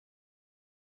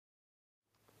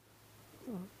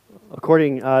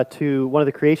According to one of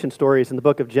the creation stories in the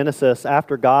book of Genesis,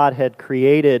 after God had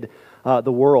created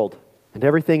the world and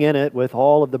everything in it, with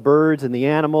all of the birds and the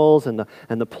animals and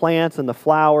the plants and the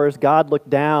flowers, God looked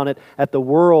down at the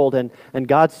world and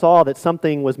God saw that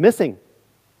something was missing.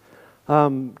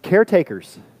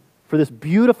 Caretakers for this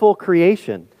beautiful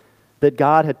creation that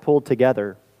God had pulled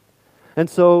together. And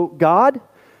so God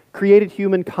created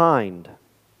humankind.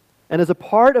 And as a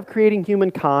part of creating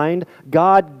humankind,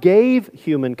 God gave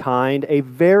humankind a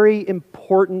very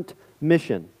important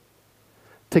mission: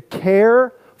 to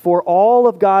care for all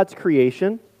of God's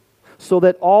creation so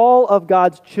that all of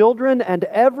God's children and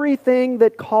everything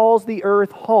that calls the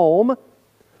earth home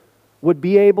would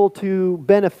be able to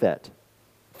benefit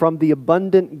from the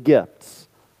abundant gifts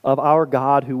of our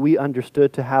God, who we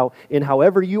understood to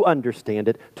however you understand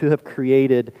it, to have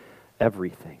created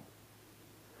everything.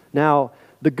 Now,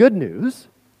 the good news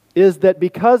is that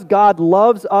because God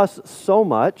loves us so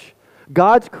much,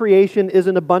 God's creation is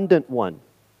an abundant one.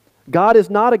 God is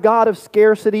not a God of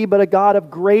scarcity, but a God of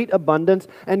great abundance,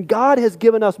 and God has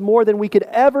given us more than we could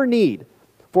ever need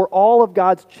for all of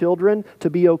God's children to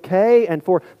be okay and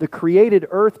for the created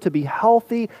earth to be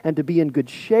healthy and to be in good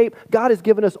shape. God has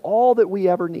given us all that we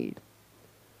ever need.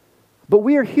 But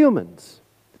we are humans.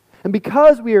 And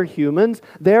because we are humans,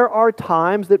 there are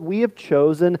times that we have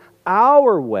chosen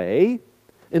our way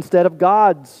instead of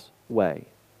God's way.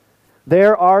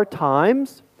 There are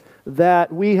times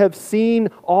that we have seen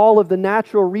all of the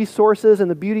natural resources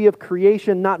and the beauty of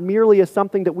creation not merely as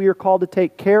something that we are called to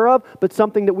take care of, but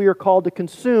something that we are called to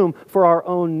consume for our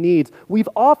own needs. We've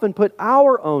often put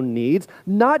our own needs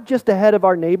not just ahead of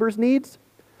our neighbor's needs,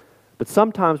 but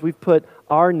sometimes we've put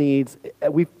our needs,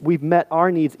 we've met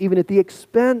our needs even at the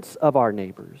expense of our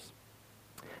neighbors.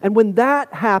 And when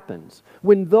that happens,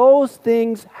 when those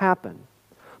things happen,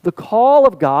 the call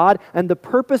of God and the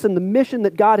purpose and the mission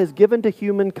that God has given to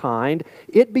humankind,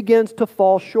 it begins to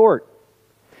fall short.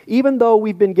 Even though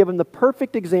we've been given the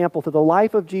perfect example through the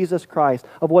life of Jesus Christ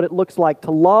of what it looks like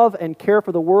to love and care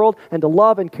for the world and to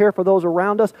love and care for those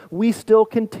around us, we still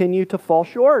continue to fall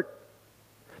short.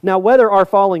 Now, whether our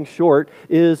falling short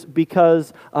is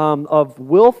because of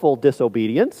willful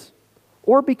disobedience,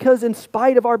 or because in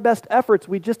spite of our best efforts,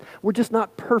 we're just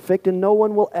not perfect and no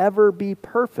one will ever be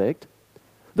perfect,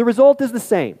 the result is the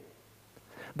same: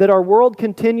 that our world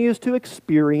continues to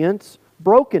experience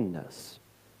brokenness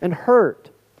and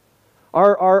hurt.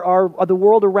 The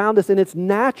world around us in its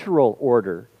natural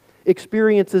order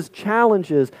experiences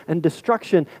challenges and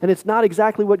destruction, and it's not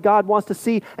exactly what God wants to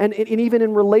see. And even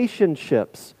in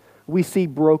relationships, we see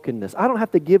brokenness. I don't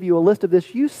have to give you a list of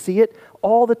this. You see it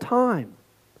all the time.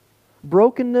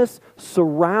 Brokenness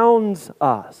surrounds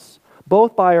us,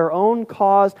 both by our own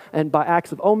cause and by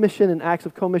acts of omission and acts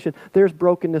of commission. There's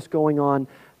brokenness going on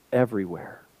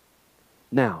everywhere.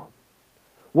 Now,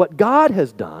 what God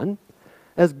has done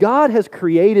is God has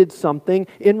created something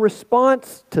in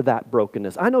response to that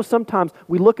brokenness. I know sometimes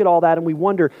we look at all that and we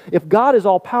wonder, if God is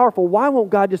all-powerful, why won't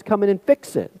God just come in and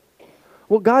fix it?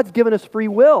 Well, God's given us free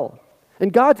will.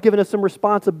 And God's given us some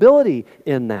responsibility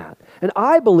in that. And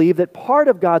I believe that part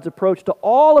of God's approach to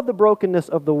all of the brokenness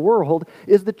of the world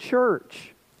is the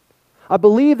church. I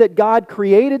believe that God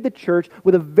created the church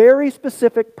with a very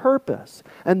specific purpose.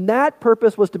 And that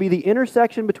purpose was to be the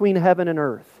intersection between heaven and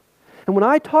earth. And when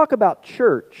I talk about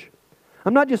church,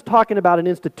 I'm not just talking about an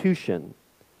institution.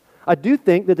 I do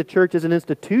think that the church as an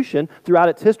institution throughout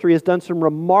its history has done some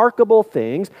remarkable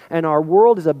things, and our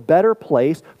world is a better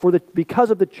place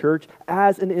because of the church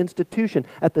as an institution.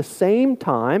 At the same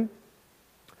time,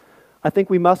 I think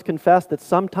we must confess that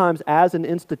sometimes as an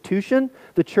institution,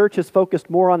 the church has focused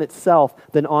more on itself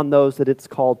than on those that it's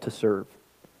called to serve.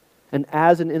 And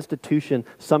as an institution,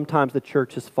 sometimes the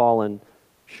church has fallen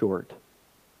short.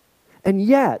 And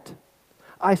yet,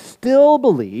 I still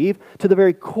believe, to the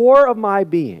very core of my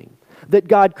being, that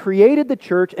God created the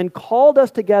church and called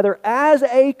us together as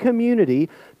a community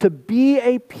to be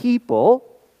a people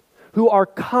who are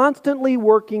constantly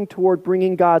working toward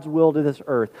bringing God's will to this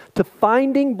earth, to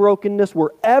finding brokenness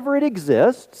wherever it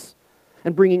exists,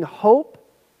 and bringing hope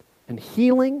and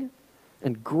healing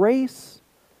and grace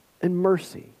and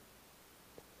mercy.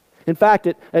 In fact,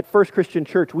 at First Christian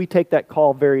Church, we take that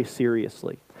call very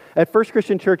seriously. At First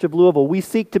Christian Church of Louisville, we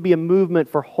seek to be a movement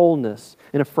for wholeness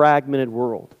in a fragmented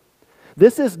world.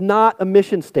 This is not a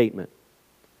mission statement.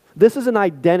 This is an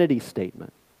identity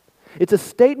statement. It's a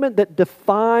statement that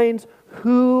defines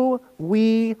who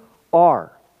we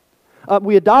are.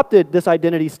 We adopted this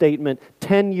identity statement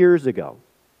 10 years ago.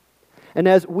 And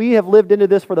as we have lived into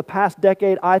this for the past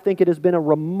decade, I think it has been a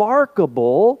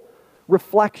remarkable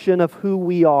reflection of who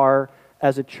we are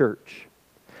as a church.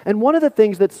 And one of the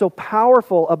things that's so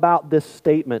powerful about this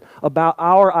statement, about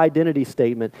our identity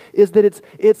statement, is that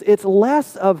it's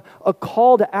less of a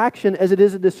call to action as it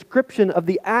is a description of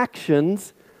the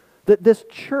actions that this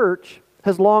church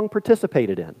has long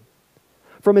participated in.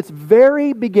 From its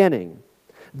very beginning,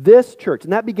 this church,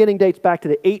 and that beginning dates back to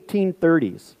the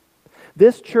 1830s,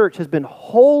 this church has been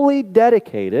wholly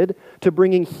dedicated to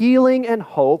bringing healing and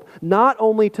hope, not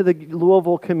only to the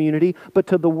Louisville community, but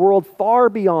to the world far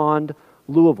beyond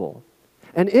Louisville.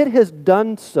 And it has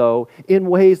done so in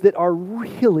ways that are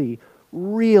really,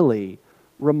 really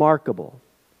remarkable.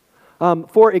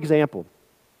 For example,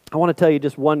 I want to tell you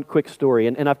just one quick story,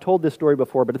 and I've told this story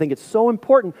before, but I think it's so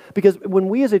important because when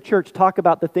we as a church talk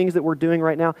about the things that we're doing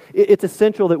right now, it's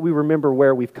essential that we remember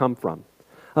where we've come from.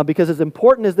 Because as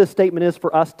important as this statement is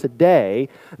for us today,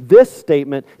 this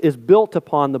statement is built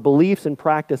upon the beliefs and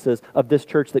practices of this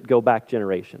church that go back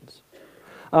generations.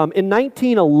 In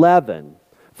 1911,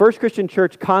 First Christian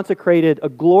Church consecrated a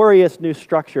glorious new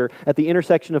structure at the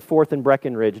intersection of 4th and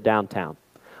Breckenridge downtown.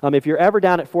 If you're ever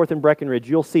down at 4th and Breckenridge,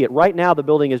 you'll see it. Right now, the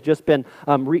building has just been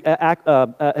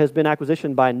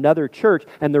acquisitioned by another church,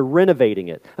 and they're renovating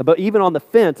it. But even on the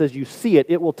fence, as you see it,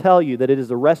 it will tell you that it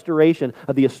is a restoration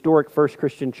of the historic First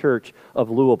Christian Church of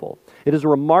Louisville. It is a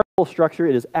remarkable structure.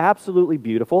 It is absolutely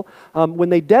beautiful. When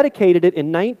they dedicated it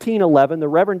in 1911, the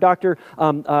Reverend Dr.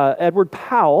 Edward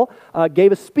Powell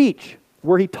gave a speech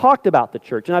where he talked about the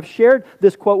church. And I've shared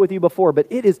this quote with you before, but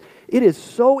it is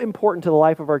so important to the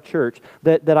life of our church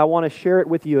that I want to share it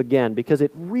with you again, because it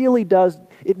really just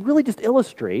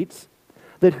illustrates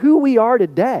that who we are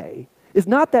today is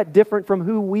not that different from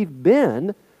who we've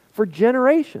been for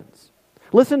generations.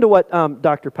 Listen to what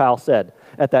Dr. Powell said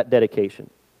at that dedication.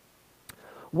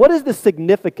 What is the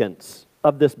significance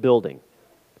of this building?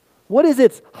 What is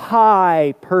its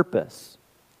high purpose?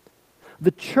 The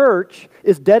church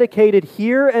is dedicated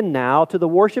here and now to the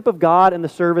worship of God and the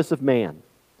service of man.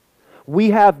 We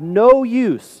have no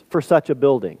use for such a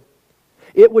building.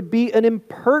 It would be an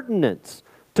impertinence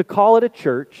to call it a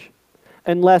church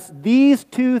unless these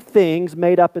two things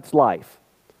made up its life: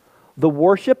 the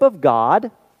worship of God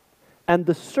and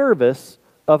the service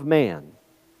of man.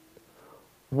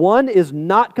 One is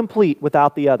not complete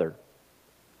without the other.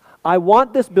 I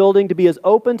want this building to be as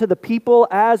open to the people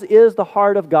as is the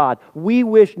heart of God. We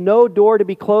wish no door to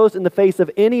be closed in the face of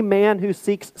any man who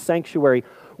seeks sanctuary.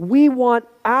 We want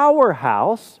our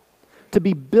house to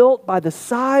be built by the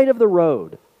side of the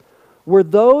road, where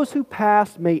those who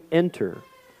pass may enter.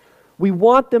 We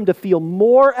want them to feel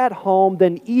more at home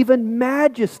than even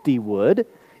Majesty would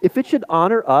if it should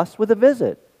honor us with a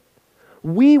visit.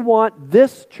 We want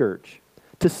this church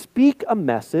to speak a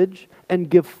message and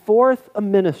give forth a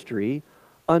ministry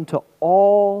unto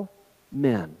all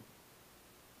men.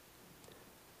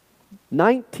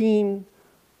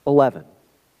 1911.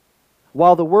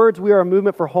 While the words "we are a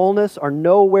movement for wholeness" are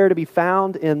nowhere to be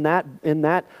found in that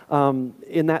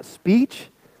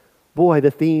speech, boy, the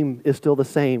theme is still the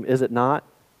same, is it not?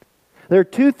 There are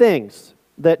two things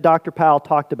that Dr. Powell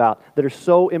talked about that are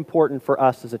so important for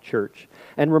us as a church.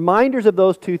 And reminders of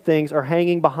those two things are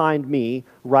hanging behind me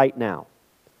right now.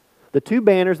 The two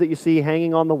banners that you see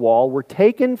hanging on the wall were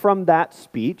taken from that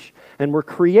speech and were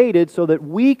created so that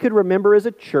we could remember as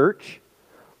a church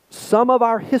some of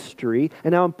our history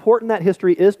and how important that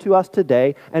history is to us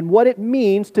today and what it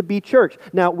means to be church.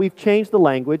 Now, we've changed the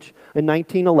language. In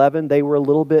 1911, they were a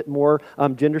little bit more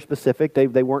gender specific.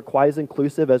 They weren't quite as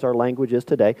inclusive as our language is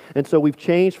today. And so we've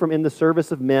changed from "in the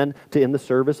service of men" to "in the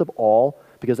service of all,"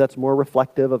 because that's more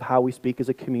reflective of how we speak as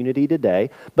a community today.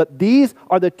 But these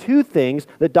are the two things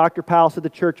that Dr. Powell said the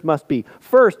church must be.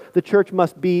 First, the church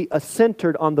must be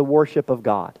centered on the worship of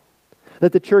God.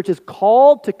 That the church is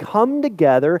called to come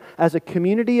together as a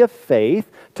community of faith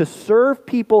to serve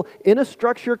people in a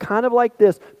structure kind of like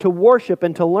this, to worship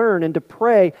and to learn and to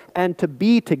pray and to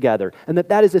be together. And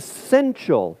that is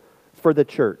essential for the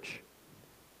church.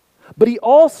 But he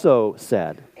also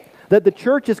said that the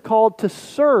church is called to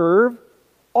serve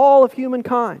all of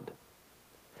humankind.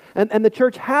 And the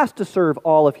church has to serve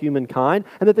all of humankind,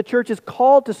 and that the church is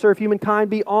called to serve humankind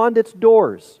beyond its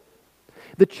doors.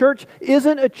 The church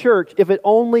isn't a church if it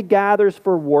only gathers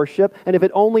for worship and if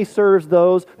it only serves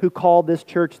those who call this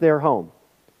church their home.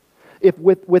 If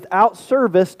without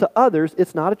service to others,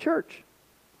 it's not a church.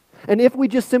 And if we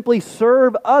just simply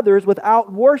serve others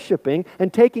without worshiping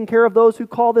and taking care of those who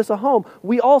call this a home,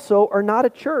 we also are not a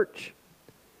church.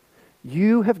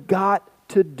 You have got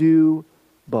to do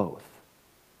both.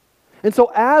 And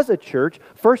so as a church,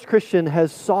 First Christian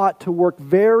has sought to work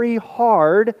very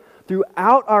hard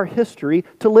throughout our history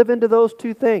to live into those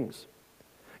two things.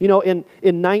 You know, in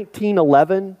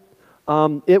 1911,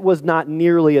 it was not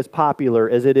nearly as popular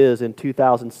as it is in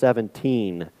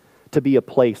 2017 to be a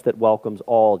place that welcomes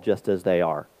all just as they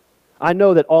are. I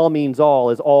know that all means all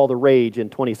is all the rage in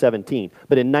 2017,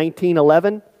 but in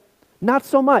 1911, not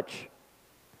so much.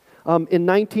 In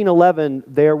 1911,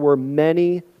 there were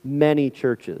many, many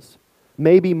churches,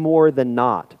 maybe more than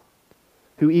not,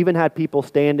 who even had people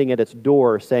standing at its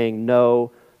door saying,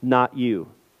 "No, not you."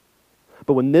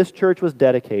 But when this church was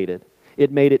dedicated,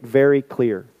 it made it very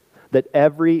clear that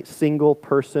every single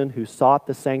person who sought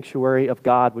the sanctuary of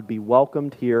God would be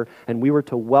welcomed here, and we were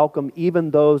to welcome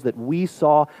even those that we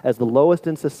saw as the lowest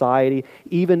in society.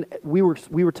 Even we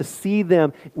were to see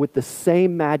them with the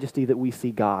same majesty that we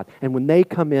see God. And when they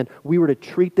come in, we were to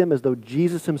treat them as though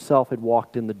Jesus himself had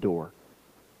walked in the door.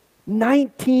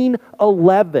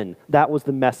 1911, that was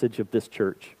the message of this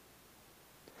church.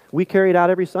 We carry it out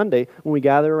every Sunday when we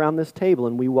gather around this table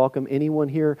and we welcome anyone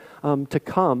here to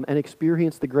come and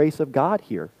experience the grace of God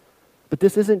here. But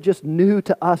this isn't just new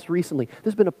to us recently.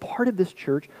 This has been a part of this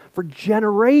church for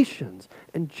generations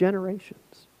and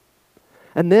generations.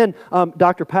 And then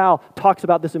Dr. Powell talks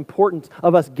about this importance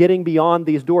of us getting beyond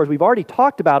these doors. We've already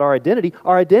talked about our identity.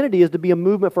 Our identity is to be a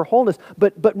movement for wholeness,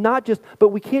 but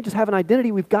we can't just have an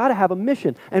identity. We've got to have a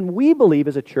mission. And we believe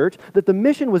as a church that the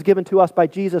mission was given to us by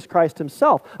Jesus Christ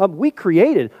himself. We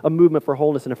created a movement for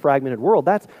wholeness in a fragmented world.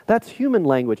 That's human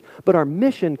language. But our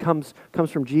mission comes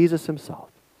from Jesus himself.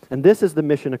 And this is the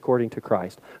mission according to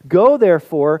Christ. Go,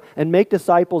 therefore, and make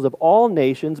disciples of all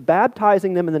nations,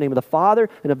 baptizing them in the name of the Father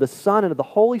and of the Son and of the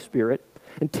Holy Spirit,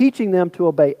 and teaching them to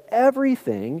obey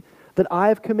everything that I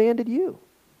have commanded you.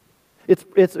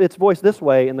 It's voiced this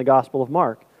way in the Gospel of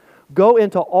Mark. Go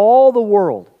into all the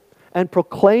world and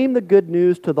proclaim the good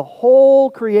news to the whole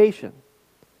creation.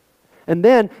 And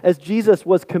then, as Jesus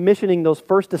was commissioning those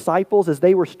first disciples, as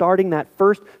they were starting that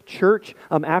first church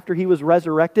after he was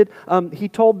resurrected, he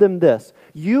told them this: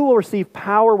 "You will receive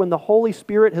power when the Holy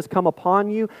Spirit has come upon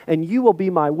you, and you will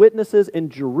be my witnesses in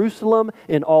Jerusalem,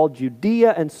 in all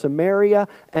Judea and Samaria,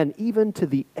 and even to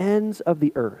the ends of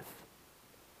the earth."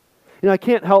 You know, I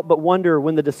can't help but wonder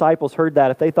when the disciples heard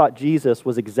that if they thought Jesus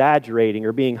was exaggerating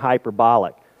or being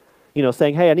hyperbolic. You know,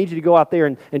 saying, "Hey, I need you to go out there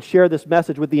and share this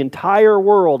message with the entire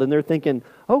world." And they're thinking,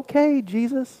 "Okay,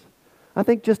 Jesus, I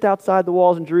think just outside the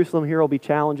walls in Jerusalem here will be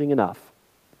challenging enough."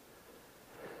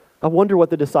 I wonder what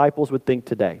the disciples would think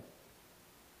today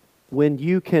when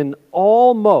you can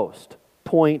almost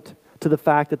point to the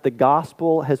fact that the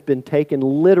gospel has been taken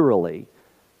literally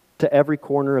to every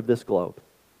corner of this globe.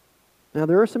 Now,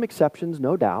 there are some exceptions,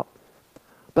 no doubt.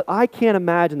 But I can't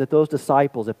imagine that those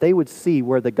disciples, if they would see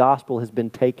where the gospel has been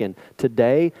taken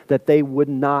today, that they would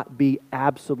not be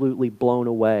absolutely blown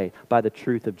away by the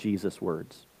truth of Jesus'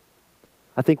 words.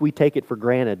 I think we take it for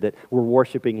granted that we're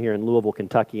worshiping here in Louisville,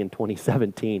 Kentucky in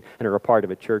 2017 and are a part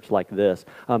of a church like this.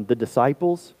 The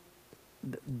disciples,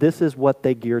 this is what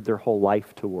they geared their whole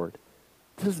life toward.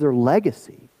 This is their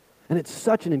legacy. And it's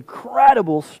such an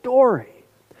incredible story.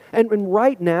 And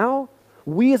right now,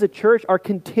 we as a church are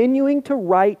continuing to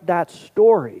write that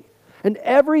story. And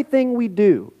everything we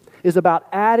do is about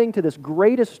adding to this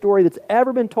greatest story that's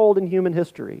ever been told in human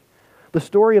history. The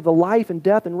story of the life and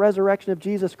death and resurrection of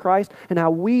Jesus Christ, and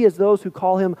how we as those who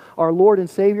call him our Lord and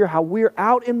Savior, how we're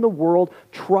out in the world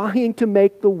trying to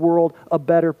make the world a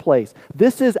better place.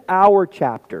 This is our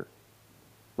chapter,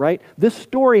 right? This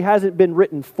story hasn't been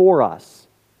written for us,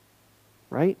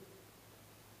 right?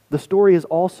 The story is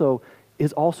also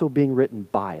being written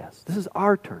by us. This is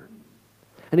our turn.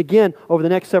 And again, over the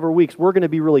next several weeks, we're going to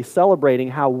be really celebrating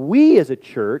how we as a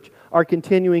church are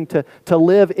continuing to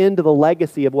live into the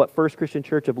legacy of what First Christian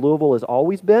Church of Louisville has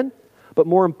always been, but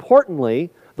more importantly,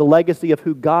 the legacy of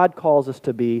who God calls us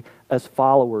to be as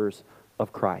followers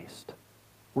of Christ.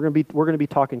 We're going to be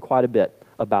talking quite a bit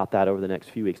about that over the next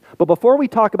few weeks. But before we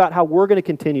talk about how we're going to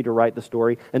continue to write the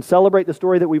story and celebrate the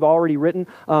story that we've already written,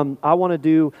 I want to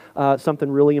do something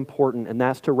really important, and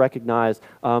that's to recognize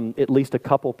at least a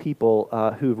couple people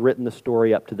who've written the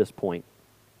story up to this point.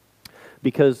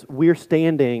 Because we're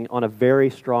standing on a very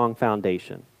strong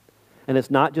foundation. And it's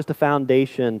not just a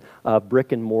foundation of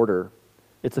brick and mortar.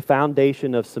 It's a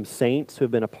foundation of some saints who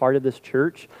have been a part of this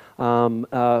church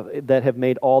that have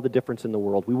made all the difference in the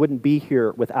world. We wouldn't be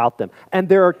here without them. And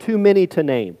there are too many to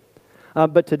name.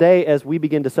 But today, as we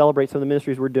begin to celebrate some of the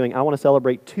ministries we're doing, I want to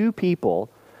celebrate two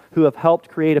people who have helped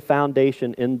create a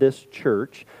foundation in this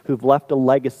church, who've left a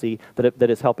legacy that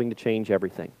is helping to change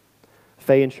everything.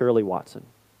 Faye and Shirley Watson.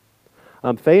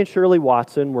 Faye and Shirley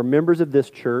Watson were members of this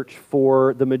church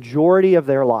for the majority of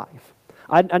their life.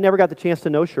 I never got the chance to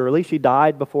know Shirley. She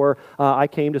died before I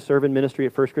came to serve in ministry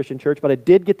at First Christian Church, but I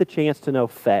did get the chance to know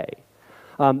Faye.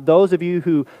 Those of you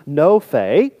who know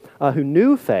Faye, who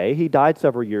knew Faye, he died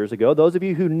several years ago. Those of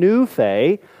you who knew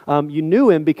Faye, you knew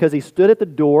him because he stood at the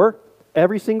door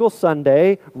every single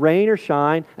Sunday, rain or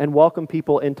shine, and welcomed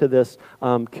people into this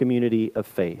community of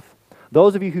faith.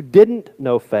 Those of you who didn't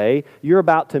know Faye, you're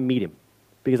about to meet him,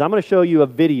 because I'm going to show you a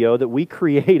video that we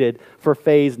created for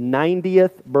Faye's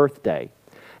 90th birthday.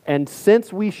 And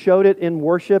since we showed it in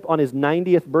worship on his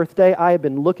 90th birthday, I have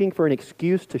been looking for an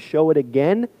excuse to show it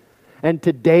again, and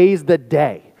today's the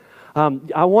day.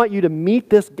 I want you to meet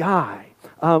this guy.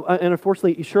 And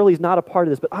unfortunately, Shirley's not a part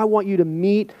of this, but I want you to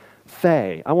meet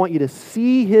Faye. I want you to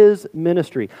see his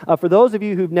ministry. For those of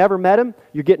you who've never met him,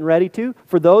 you're getting ready to.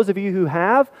 For those of you who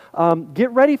have, get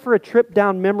ready for a trip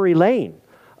down memory lane.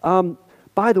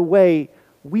 By the way,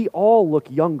 we all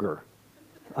look younger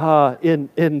in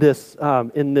this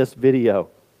video.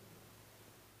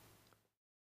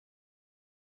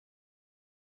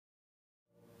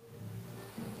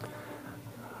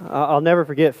 I'll never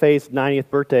forget Faye's 90th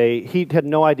birthday. He had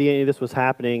no idea any of this was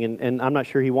happening, and I'm not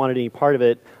sure he wanted any part of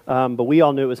it, but we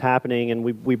all knew it was happening, and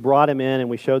we brought him in, and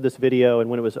we showed this video, and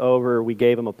when it was over, we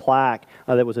gave him a plaque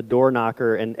that was a door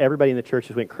knocker, and everybody in the church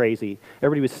just went crazy.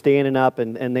 Everybody was standing up,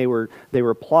 and they were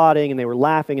applauding, and they were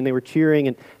laughing, and they were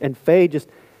cheering, and Faye just,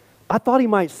 I thought he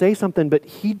might say something, but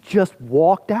he just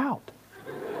walked out.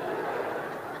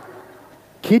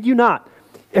 Kid you not.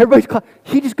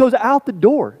 He just goes out the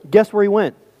door. Guess where he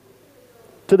went?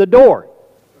 To the door.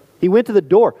 He went to the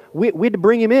door. We had to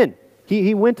bring him in.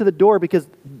 He went to the door because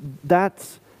that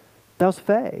was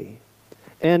Faye.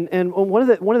 And one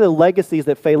of the legacies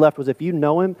that Faye left was, if you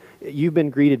know him, you've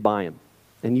been greeted by him.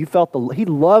 And you felt he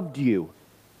loved you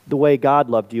the way God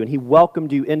loved you, and he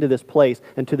welcomed you into this place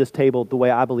and to this table the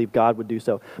way I believe God would do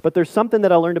so. But there's something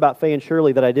that I learned about Faye and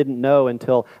Shirley that I didn't know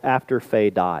until after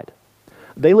Faye died.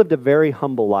 They lived a very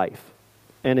humble life.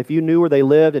 And if you knew where they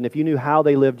lived and if you knew how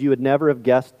they lived, you would never have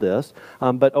guessed this.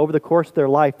 But over the course of their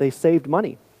life, they saved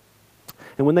money.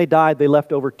 And when they died, they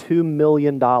left over $2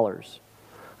 million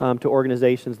to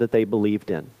organizations that they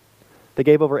believed in. They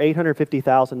gave over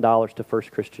 $850,000 to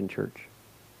First Christian Church.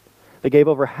 They gave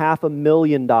over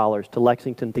 $500,000 to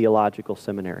Lexington Theological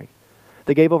Seminary.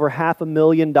 They gave over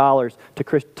 $500,000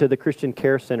 to the Christian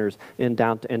care centers in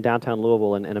downtown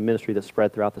Louisville and a ministry that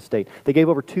spread throughout the state. They gave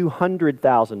over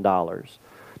 $200,000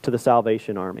 to the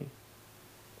Salvation Army.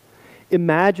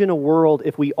 Imagine a world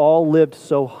if we all lived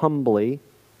so humbly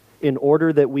in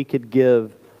order that we could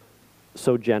give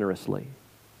so generously.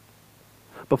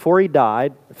 Before he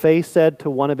died, Faye said to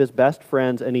one of his best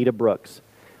friends, Anita Brooks,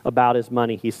 about his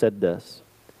money, he said this.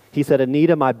 He said,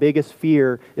 Anita, my biggest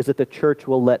fear is that the church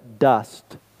will let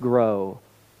dust grow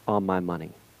on my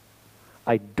money.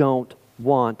 I don't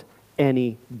want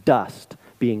any dust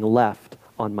being left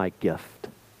on my gift.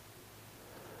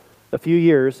 A few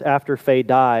years after Faye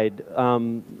died,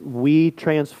 we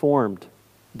transformed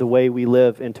the way we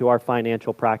live into our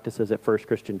financial practices at First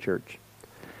Christian Church.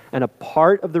 And a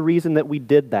part of the reason that we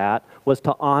did that was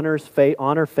to honor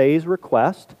Faye's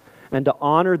request and to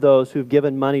honor those who've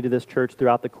given money to this church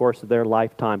throughout the course of their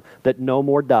lifetime, that no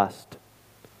more dust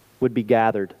would be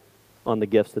gathered on the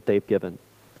gifts that they've given.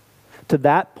 To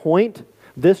that point,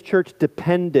 this church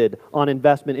depended on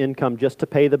investment income just to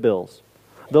pay the bills.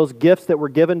 Those gifts that were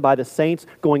given by the saints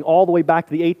going all the way back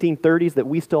to the 1830s that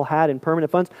we still had in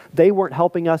permanent funds, they weren't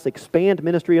helping us expand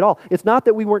ministry at all. It's not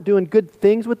that we weren't doing good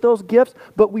things with those gifts,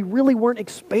 but we really weren't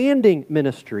expanding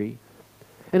ministry.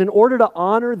 And in order to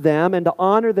honor them and to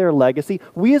honor their legacy,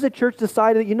 we as a church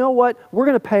decided that, you know what, we're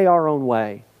going to pay our own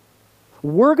way.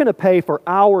 We're going to pay for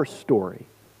our story.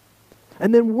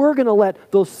 And then we're going to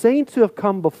let those saints who have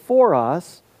come before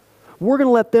us, we're going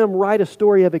to let them write a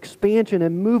story of expansion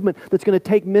and movement that's going to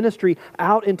take ministry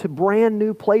out into brand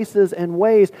new places and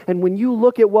ways. And when you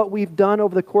look at what we've done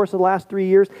over the course of the last 3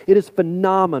 years, it is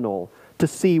phenomenal to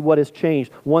see what has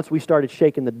changed once we started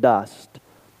shaking the dust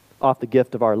off the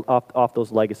gift of off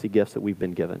those legacy gifts that we've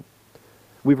been given.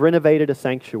 We've renovated a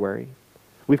sanctuary.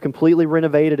 We've completely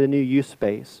renovated a new youth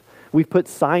space. We've put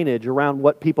signage around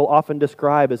what people often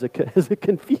describe as a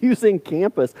confusing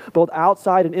campus, both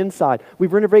outside and inside.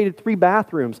 We've renovated 3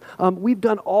 bathrooms. We've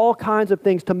done all kinds of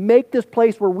things to make this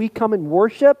place where we come and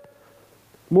worship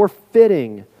more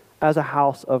fitting as a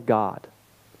house of God.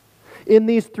 In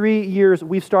these 3 years,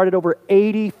 we've started over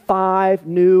 85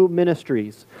 new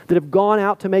ministries that have gone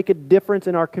out to make a difference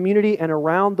in our community and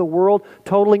around the world,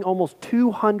 totaling almost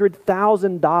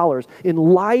 $200,000 in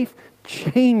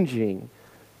life-changing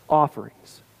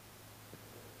offerings.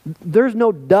 There's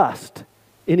no dust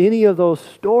in any of those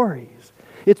stories.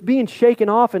 It's being shaken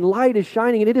off and light is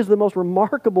shining, and it is the most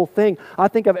remarkable thing I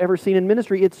think I've ever seen in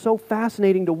ministry. It's so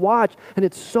fascinating to watch, and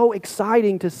it's so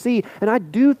exciting to see, and I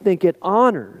do think it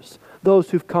honors those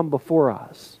who've come before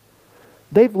us.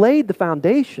 They've laid the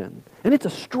foundation, and it's a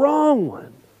strong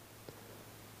one.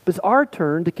 But it's our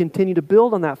turn to continue to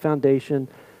build on that foundation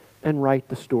and write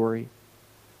the story.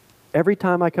 Every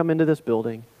time I come into this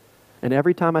building, and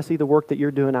every time I see the work that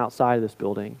you're doing outside of this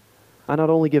building, I not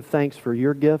only give thanks for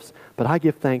your gifts, but I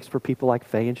give thanks for people like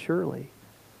Faye and Shirley.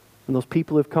 And those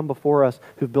people who've come before us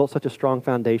who've built such a strong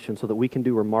foundation so that we can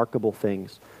do remarkable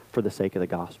things for the sake of the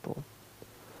gospel.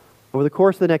 Over the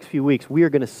course of the next few weeks, we are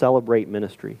going to celebrate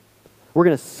ministry. We're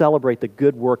going to celebrate the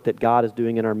good work that God is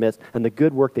doing in our midst and the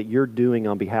good work that you're doing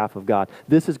on behalf of God.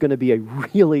 This is going to be a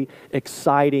really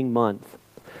exciting month.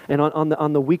 And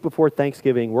on the week before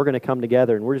Thanksgiving, we're going to come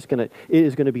together and it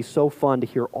is going to be so fun to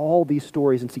hear all these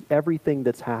stories and see everything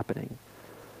that's happening.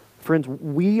 Friends,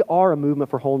 we are a movement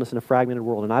for wholeness in a fragmented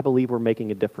world, and I believe we're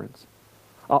making a difference.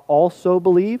 I also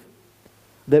believe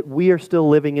that we are still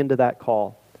living into that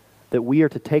call, that we are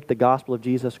to take the gospel of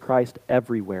Jesus Christ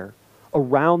everywhere,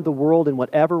 around the world in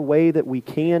whatever way that we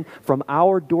can, from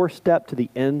our doorstep to the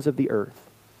ends of the earth.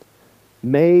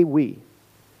 May we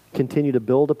continue to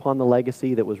build upon the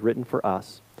legacy that was written for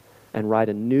us and write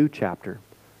a new chapter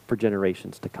for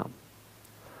generations to come.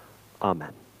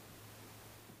 Amen.